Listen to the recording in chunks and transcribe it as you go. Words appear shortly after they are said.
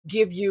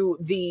give you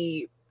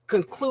the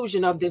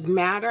conclusion of this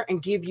matter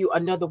and give you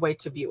another way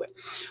to view it.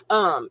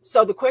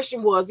 So the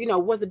question was,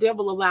 was the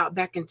devil allowed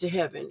back into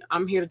heaven?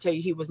 I'm here to tell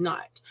you he was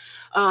not.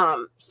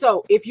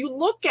 So if you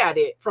look at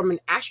it from an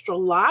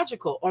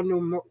astrological or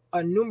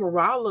a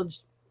numerology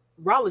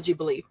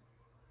belief,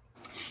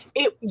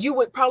 you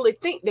would probably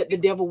think that the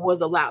devil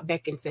was allowed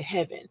back into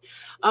heaven.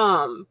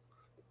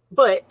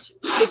 But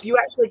if you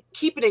actually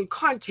keep it in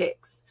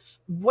context,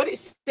 what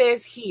it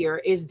says here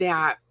is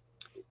that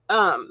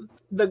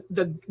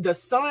the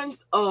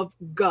sons of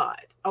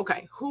God.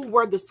 Okay, who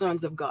were the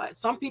sons of God?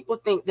 Some people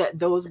think that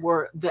those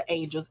were the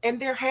angels, and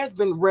there has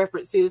been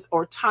references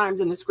or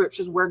times in the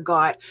scriptures where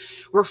God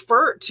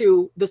referred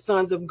to the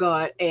sons of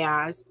God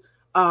as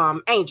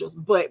angels,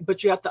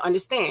 but you have to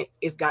understand,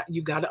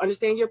 you got to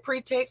understand your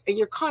pretext and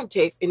your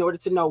context in order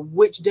to know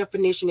which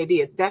definition it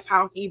is. That's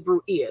how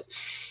Hebrew is.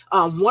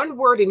 One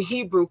word in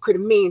Hebrew could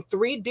mean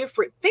three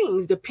different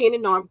things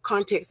depending on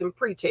context and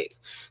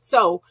pretext.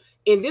 So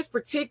in this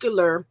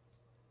particular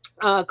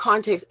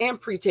context and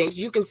pretext,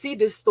 you can see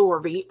this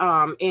story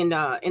in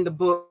the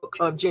book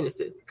of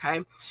Genesis.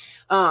 Okay,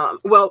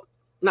 well,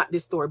 not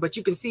this story, but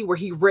you can see where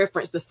he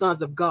referenced the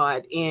sons of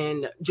God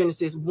in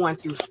Genesis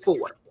 1-4.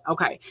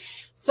 Okay,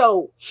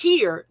 so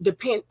here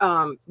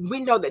we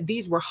know that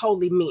these were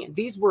holy men.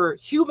 These were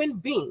human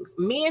beings,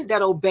 men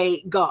that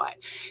obeyed God.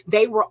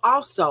 They were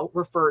also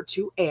referred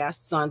to as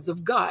sons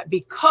of God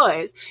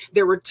because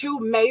there were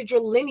two major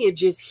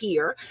lineages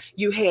here.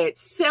 You had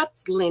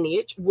Seth's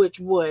lineage,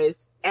 which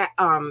was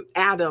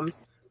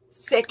Adam's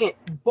second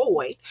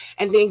boy,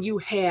 and then you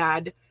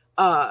had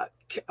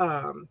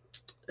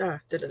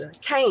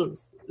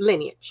Cain's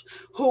lineage,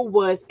 who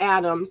was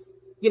Adam's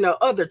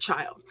other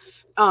child.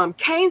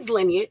 Cain's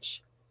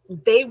lineage,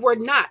 they were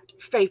not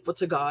faithful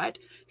to God.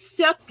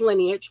 Seth's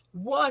lineage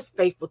was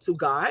faithful to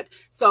God.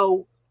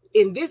 So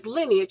in this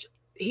lineage,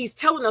 he's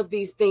telling us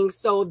these things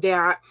so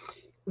that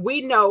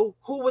we know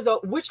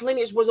which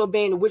lineage was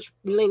obeying and which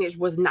lineage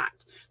was not.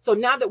 So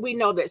now that we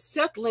know that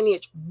Seth's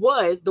lineage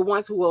was the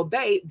ones who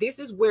obeyed, this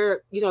is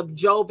where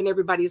Job and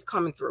everybody is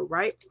coming through,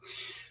 right?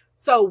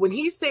 So when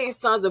he's saying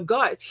sons of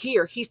God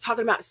here, he's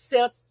talking about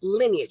Seth's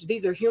lineage.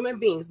 These are human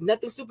beings,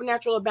 nothing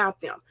supernatural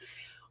about them.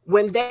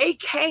 When they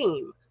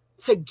came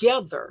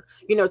together,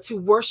 to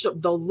worship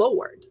the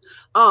Lord,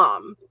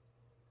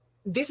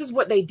 this is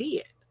what they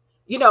did.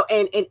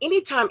 And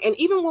anytime, and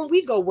even when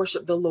we go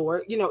worship the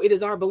Lord, it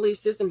is our belief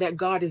system that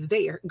God is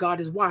there, God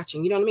is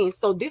watching, you know what I mean?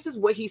 So this is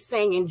what he's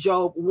saying in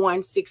Job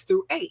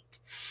 1:6-8.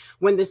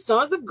 When the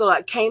sons of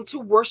God came to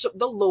worship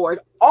the Lord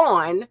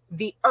on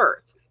the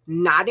earth,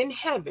 not in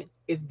heaven.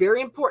 It's very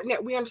important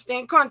that we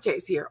understand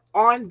context here.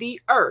 On the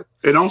earth.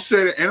 It don't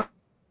say that.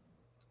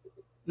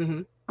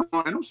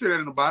 I don't say that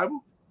in the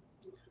Bible.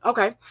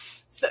 Okay.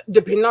 So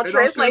depending on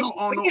translation.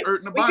 On no earth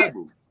in the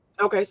Bible.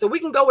 Okay, so we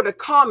can go with a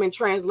common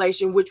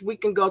translation, which we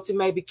can go to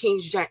maybe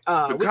King James.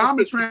 The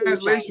common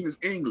translation is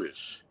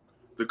English.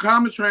 The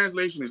common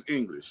translation is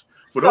English.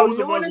 For those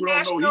of us who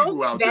don't know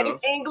Hebrew out there,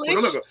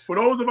 for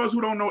those of us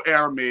who don't know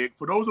Aramaic,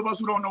 for those of us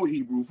who don't know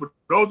Hebrew, for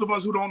those of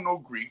us who don't know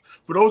Greek,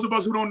 for those of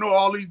us who don't know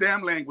all these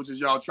damn languages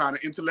y'all trying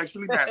to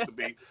intellectually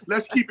masturbate,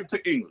 let's keep it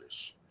to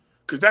English.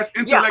 Because that's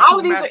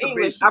intellectual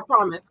masturbation.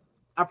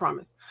 I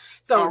promise.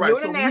 So, all right,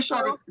 if we're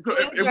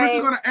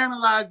going to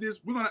analyze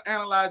this, we're going to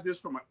analyze this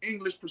from an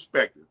English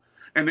perspective.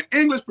 And the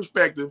English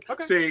perspective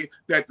say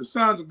that the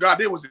sons of God,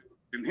 they was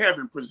in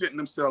heaven presenting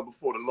themselves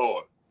before the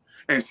Lord.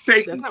 And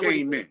Satan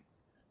came in.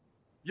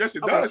 Yes,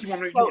 it does. You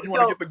want to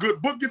get the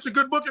good book? Get your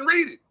good book and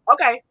read it.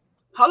 Okay.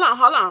 Hold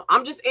on.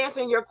 I'm just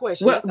answering your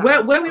question.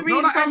 Where we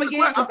reading from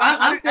again?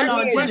 I'm still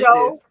on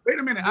Genesis. Wait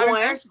a minute. I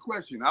didn't ask a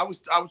question. I was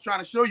trying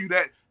to show you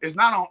that it's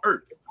not on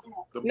earth.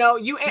 No,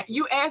 you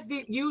asked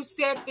it. You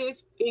said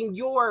this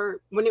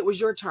when it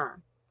was your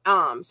turn.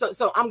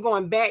 So I'm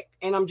going back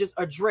and I'm just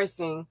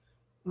addressing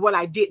what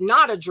I did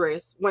not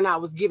address when I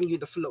was giving you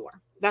the floor.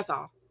 That's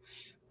all.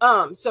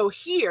 So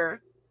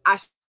here I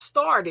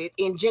started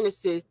in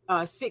Genesis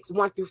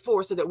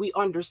 6:1-4 so that we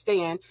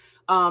understand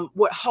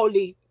what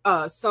holy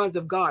sons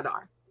of God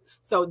are.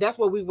 So that's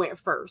where we went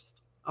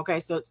first. Okay,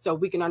 so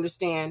we can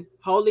understand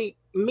holy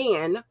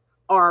men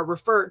are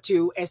referred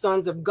to as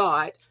sons of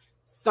God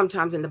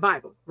sometimes in the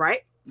Bible,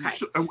 right?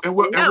 Okay. And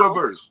what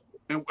verse?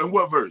 And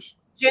what verse?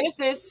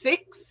 Genesis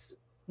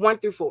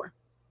 6:1-4.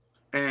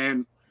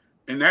 And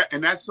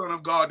that son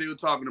of God they were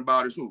talking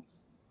about is who?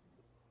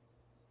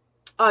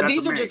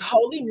 These are just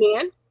holy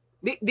men.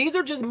 These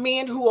are just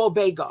men who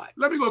obey God.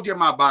 Let me go get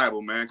my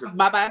Bible, man.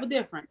 My Bible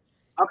different.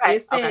 Okay.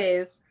 It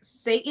says,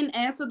 Satan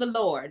answered the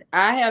Lord,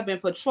 I have been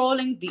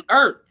patrolling the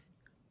earth,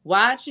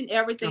 watching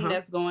everything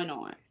that's going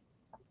on.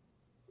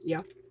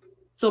 Yeah.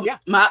 So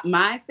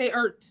mine say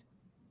earth.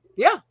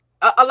 Yeah.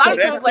 A lot of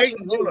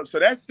translations do. So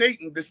that's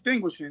Satan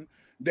distinguishing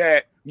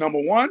that, number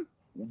one,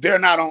 they're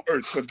not on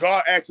earth because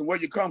God asked him where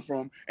you come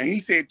from, and he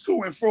said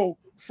to and fro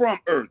from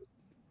earth.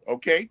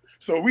 Okay,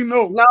 so we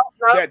know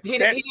that he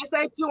didn't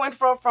say to and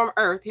fro from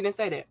earth. He didn't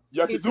say that.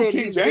 Yes, he do.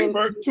 King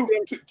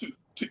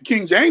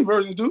James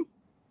version do.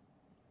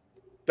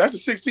 That's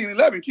the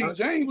 1611 King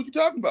James. What you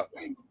talking about?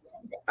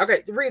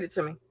 Okay, read it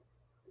to me.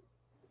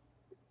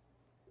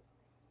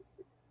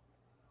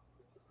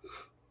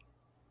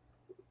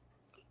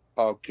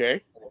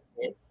 Okay.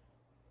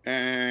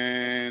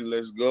 And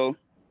let's go.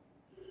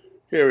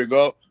 Here we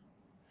go.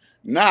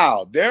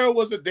 Now, there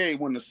was a day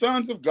when the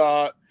sons of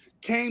God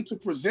came to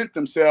present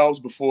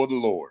themselves before the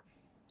Lord,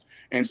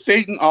 and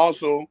Satan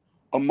also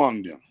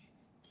among them.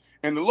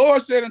 And the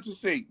Lord said unto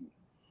Satan,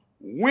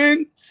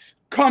 whence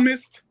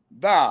comest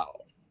thou?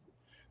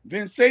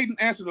 Then Satan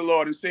answered the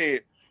Lord and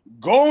said,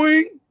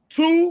 going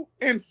to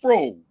and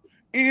fro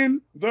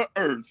in the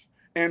earth,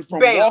 and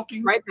from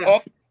walking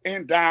up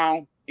and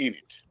down in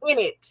it. In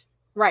it.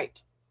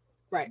 Right.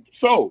 Right.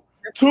 So,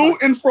 to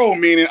and fro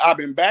meaning I've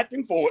been back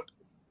and forth.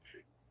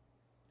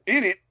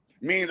 In it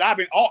means I've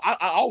been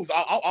I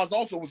was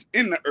also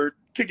in the earth,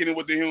 kicking it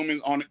with the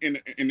humans in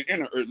the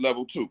inner earth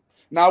level too.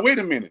 Now wait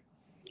a minute.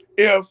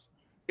 If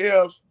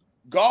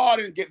God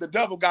and the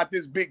devil got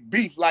this big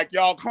beef like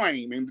y'all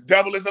claim, and the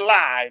devil is a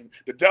lie, and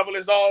the devil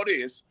is all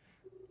this,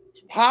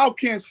 how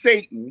can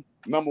Satan,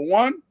 number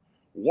one,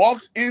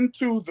 walks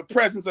into the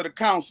presence of the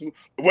council,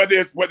 whether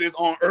it's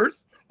on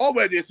earth or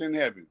whether it's in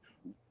heaven?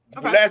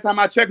 Okay. The last time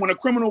I checked, when a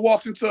criminal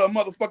walks into a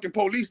motherfucking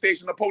police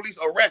station, the police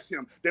arrest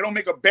him. They don't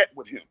make a bet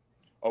with him.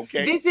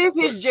 Okay. This is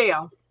his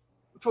jail,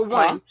 for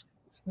one.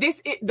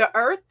 The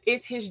earth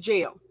is his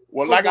jail.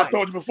 Well, like I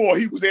told you before,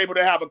 he was able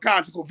to have a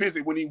conjugal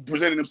visit when he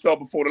presented himself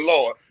before the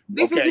Lord.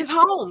 This is his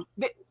home.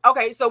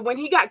 Okay, so when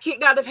he got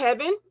kicked out of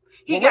heaven,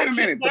 wait a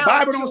minute. The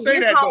Bible don't say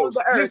that though.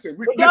 Listen,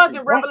 it does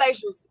in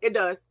Revelations. It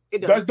does.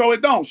 It does. No,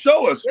 it don't.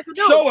 Show us. Yes, it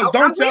show us.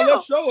 Don't tell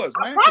us. Show us,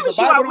 man. I promise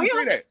the Bible you I don't will.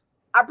 say that.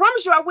 I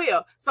promise you I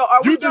will. So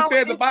are you just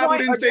said the Bible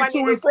didn't say to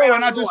and fro,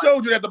 and I just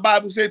showed you that the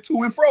Bible said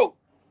to and fro.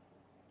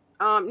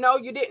 No,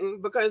 you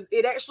didn't, because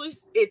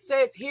it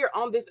says here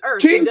on this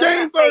earth. King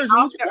James version.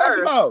 What you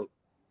talking about?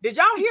 Did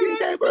y'all hear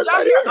that? Did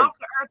y'all hear off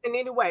the earth in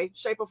any way,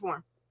 shape, or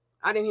form?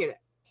 I didn't hear that.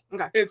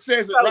 Okay. It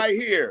says it right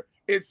here.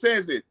 It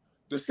says it.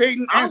 The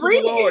Satan answered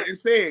the Lord and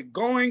said,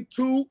 going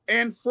to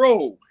and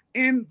fro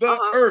in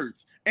the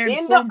earth,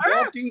 and from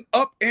walking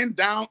up and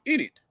down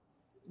in it.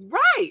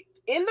 Right.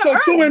 In the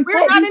earth. To and We're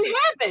fro, not in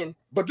heaven.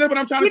 But then what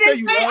I'm trying to tell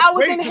you,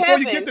 wait, before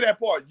you get to that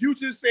part, you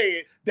just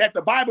said that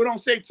the Bible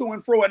don't say to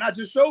and fro, and I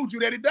just showed you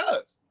that it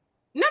does.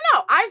 No,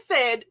 I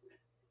said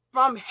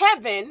from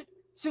heaven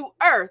to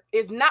earth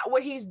is not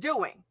what he's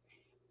doing.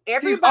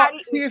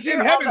 Everybody he's in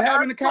heaven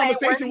having a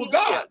conversation with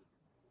God.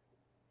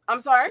 I'm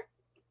sorry?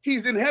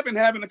 He's in heaven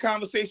having a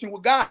conversation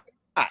with God.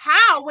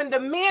 How, when the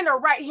men are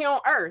right here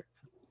on earth?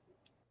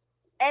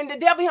 And the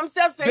devil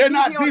himself says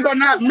these are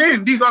not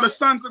men. These are the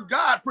sons of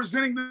God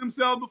presenting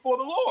themselves before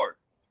the Lord.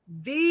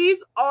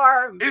 These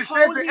are it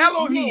says the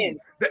Elohim.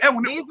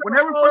 When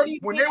they refer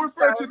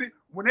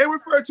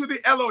to the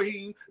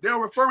Elohim, when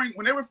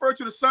they refer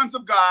to the sons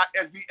of God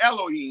as the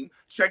Elohim.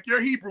 Check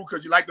your Hebrew,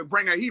 because you like to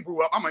bring a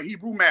Hebrew up. I'm a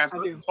Hebrew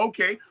master.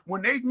 Okay.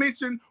 When they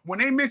mention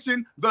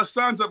the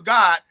sons of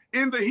God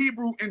in the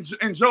Hebrew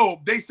in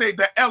Job, they say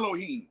the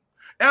Elohim.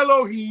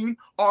 Elohim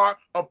are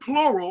a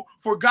plural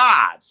for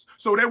gods.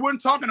 So they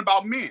weren't talking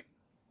about men.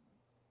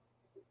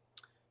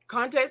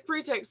 Context,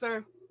 pretext,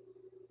 sir.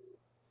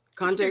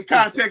 Context,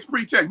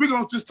 pretext. We're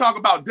going to just talk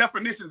about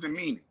definitions and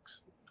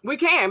meanings. We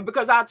can,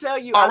 because I'll tell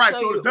you. All right,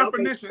 so the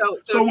definition.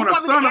 So when a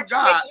son of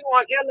God. You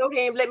want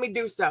Elohim, let me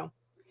do so.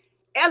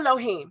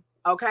 Elohim,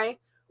 okay?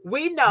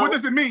 We know. What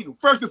does it mean?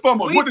 First and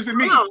foremost, what does it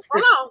mean? Hold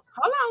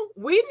on.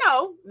 We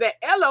know that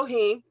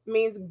Elohim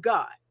means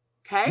God,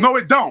 okay? No,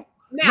 it don't.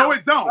 Now, no,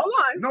 it don't. Hold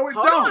on. No, it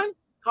don't.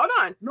 Hold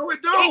on. No,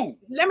 it don't.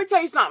 Let me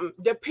tell you something.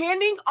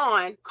 Depending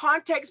on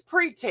context,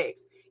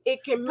 pretext,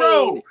 it can mean.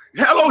 Bro,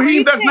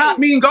 Elohim does not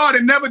mean God.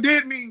 It never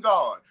did mean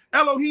God.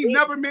 Elohim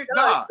never meant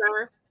God.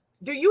 Sir.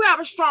 Do you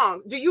have a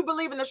Strong's? Do you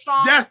believe in the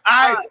Strong's? Yes,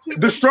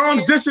 the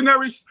Strong's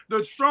dictionary,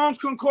 the Strong's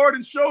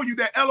concordance show you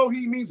that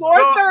Elohim means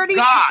 430,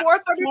 God.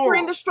 433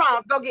 in the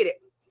Strong's. Go get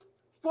it.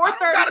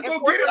 430. I gotta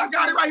go get it. I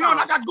got it right here. And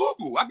I got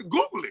Google. I can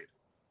Google it.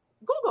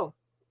 Google.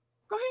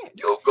 Go ahead.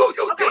 You're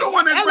the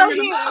one that's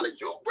bringing the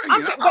knowledge. You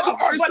bring it.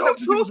 But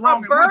the proof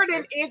of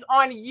burden is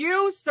on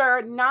you,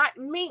 sir, not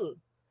me.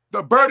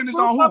 The burden is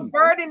on who? The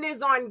burden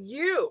is on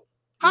you.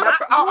 I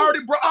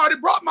already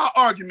brought my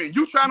argument.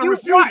 You trying to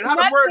refute it? How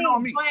the burden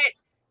on me? But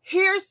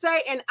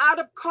hearsay and out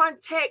of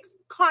context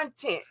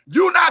content.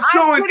 You're not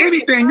showing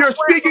anything. You're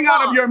speaking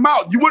out of your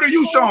mouth. What are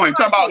you showing?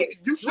 Talking about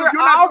you're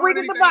all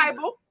reading the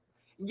Bible.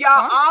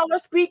 Y'all all are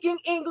speaking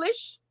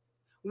English.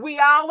 We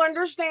all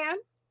understand.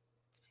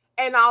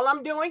 And all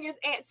I'm doing is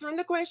answering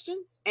the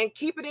questions and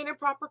keep it in a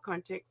proper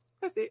context.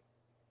 That's it.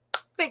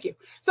 Thank you.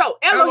 So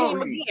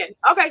Elohim again.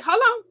 Okay,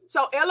 hold on.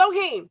 So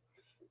Elohim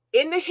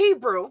in the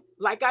Hebrew,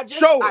 like I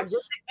just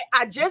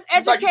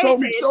educated,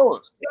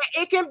 that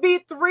it can be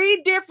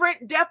three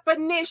different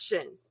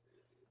definitions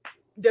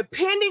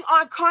depending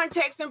on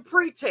context and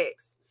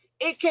pretext.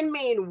 It can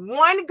mean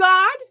one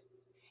God.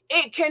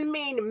 It can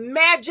mean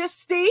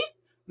majesty,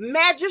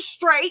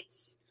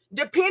 magistrates,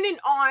 depending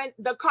on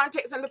the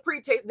context and the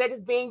pretext that is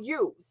being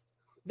used.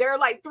 There are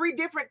like three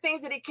different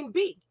things that it can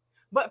be.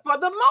 But for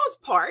the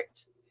most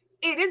part,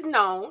 it is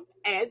known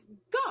as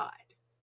God.